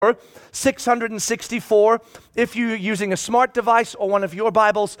or 664. If you're using a smart device or one of your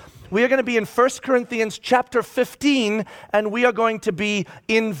Bibles, we are going to be in 1 Corinthians chapter 15, and we are going to be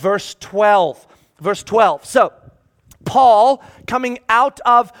in verse 12. Verse 12. So, Paul, coming out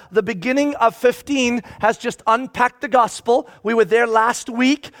of the beginning of 15, has just unpacked the gospel. We were there last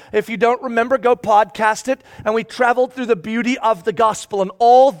week. If you don't remember, go podcast it. And we traveled through the beauty of the gospel and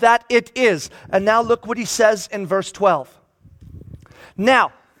all that it is. And now look what he says in verse 12.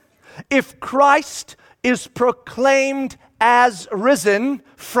 Now, if Christ is proclaimed as risen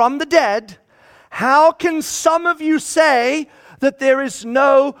from the dead, how can some of you say that there is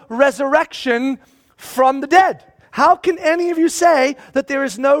no resurrection from the dead? How can any of you say that there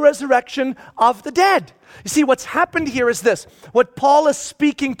is no resurrection of the dead? You see, what's happened here is this. What Paul is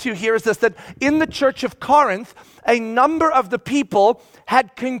speaking to here is this, that in the church of Corinth, a number of the people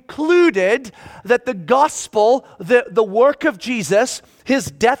had concluded that the gospel, the work of Jesus,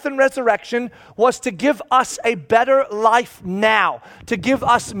 his death and resurrection, was to give us a better life now, to give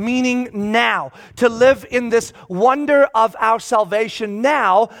us meaning now, to live in this wonder of our salvation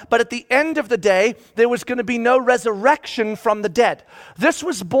now, but at the end of the day, there was going to be no resurrection from the dead. This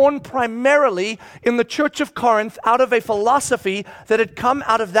was born primarily in the church of Corinth out of a philosophy that had come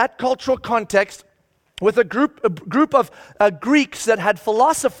out of that cultural context with a group of Greeks that had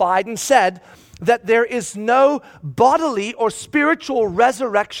philosophized and said that there is no bodily or spiritual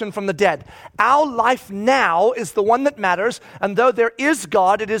resurrection from the dead. Our life now is the one that matters, and though there is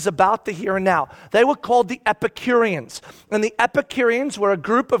God, it is about the here and now. They were called the Epicureans, and the Epicureans were a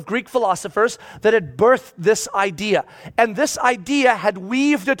group of Greek philosophers that had birthed this idea, and this idea had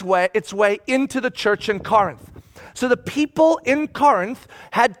weaved its way into the church in Corinth. So the people in Corinth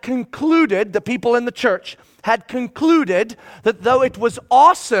had concluded, the people in the church had concluded that though it was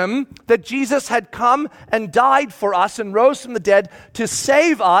awesome that Jesus had come and died for us and rose from the dead to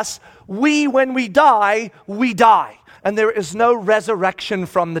save us, when we die, we die. And there is no resurrection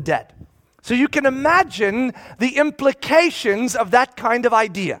from the dead. So you can imagine the implications of that kind of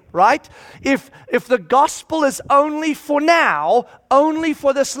idea, right? If the gospel is only for now, only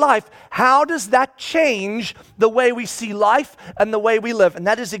for this life, how does that change the way we see life and the way we live? And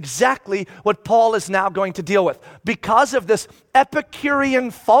that is exactly what Paul is now going to deal with. Because of this Epicurean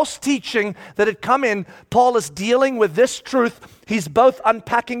false teaching that had come in, Paul is dealing with this truth. He's both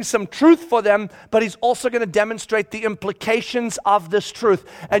unpacking some truth for them, but he's also going to demonstrate the implications of this truth.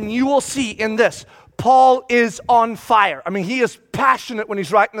 And you will see in this, Paul is on fire. I mean, he is passionate when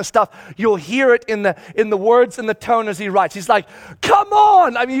he's writing this stuff. You'll hear it in the words and the tone as he writes. He's like, come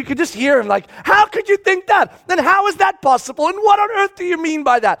on. I mean, you could just hear him like, how could you think that? Then how is that possible? And what on earth do you mean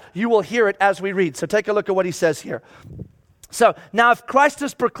by that? You will hear it as we read. So take a look at what he says here. So, now if Christ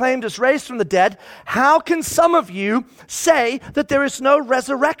is proclaimed as raised from the dead, how can some of you say that there is no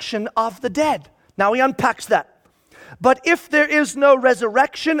resurrection of the dead? Now he unpacks that. But if there is no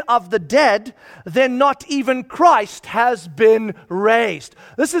resurrection of the dead, then not even Christ has been raised.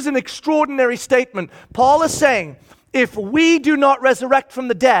 This is an extraordinary statement. Paul is saying, if we do not resurrect from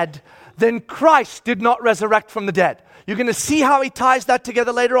the dead, then Christ did not resurrect from the dead. You're going to see how he ties that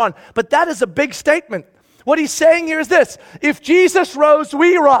together later on. But that is a big statement. What he's saying here is this: if Jesus rose,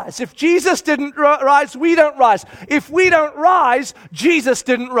 we rise. If Jesus didn't rise, we don't rise. If we don't rise, Jesus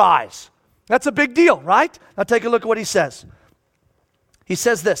didn't rise. That's a big deal, right? Now take a look at what he says. He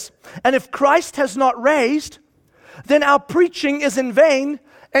says this: and if Christ has not raised, then our preaching is in vain,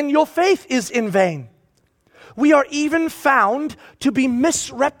 and your faith is in vain. We are even found to be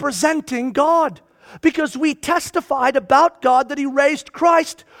misrepresenting God, because we testified about God that he raised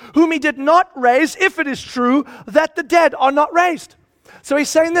Christ, whom he did not raise, if it is true that the dead are not raised. So he's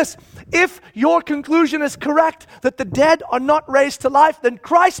saying this: if your conclusion is correct that the dead are not raised to life, then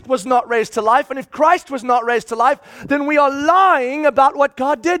Christ was not raised to life. And if Christ was not raised to life, then we are lying about what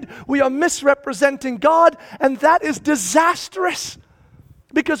God did. We are misrepresenting God, and that is disastrous,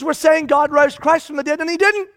 because we're saying God raised Christ from the dead and he didn't.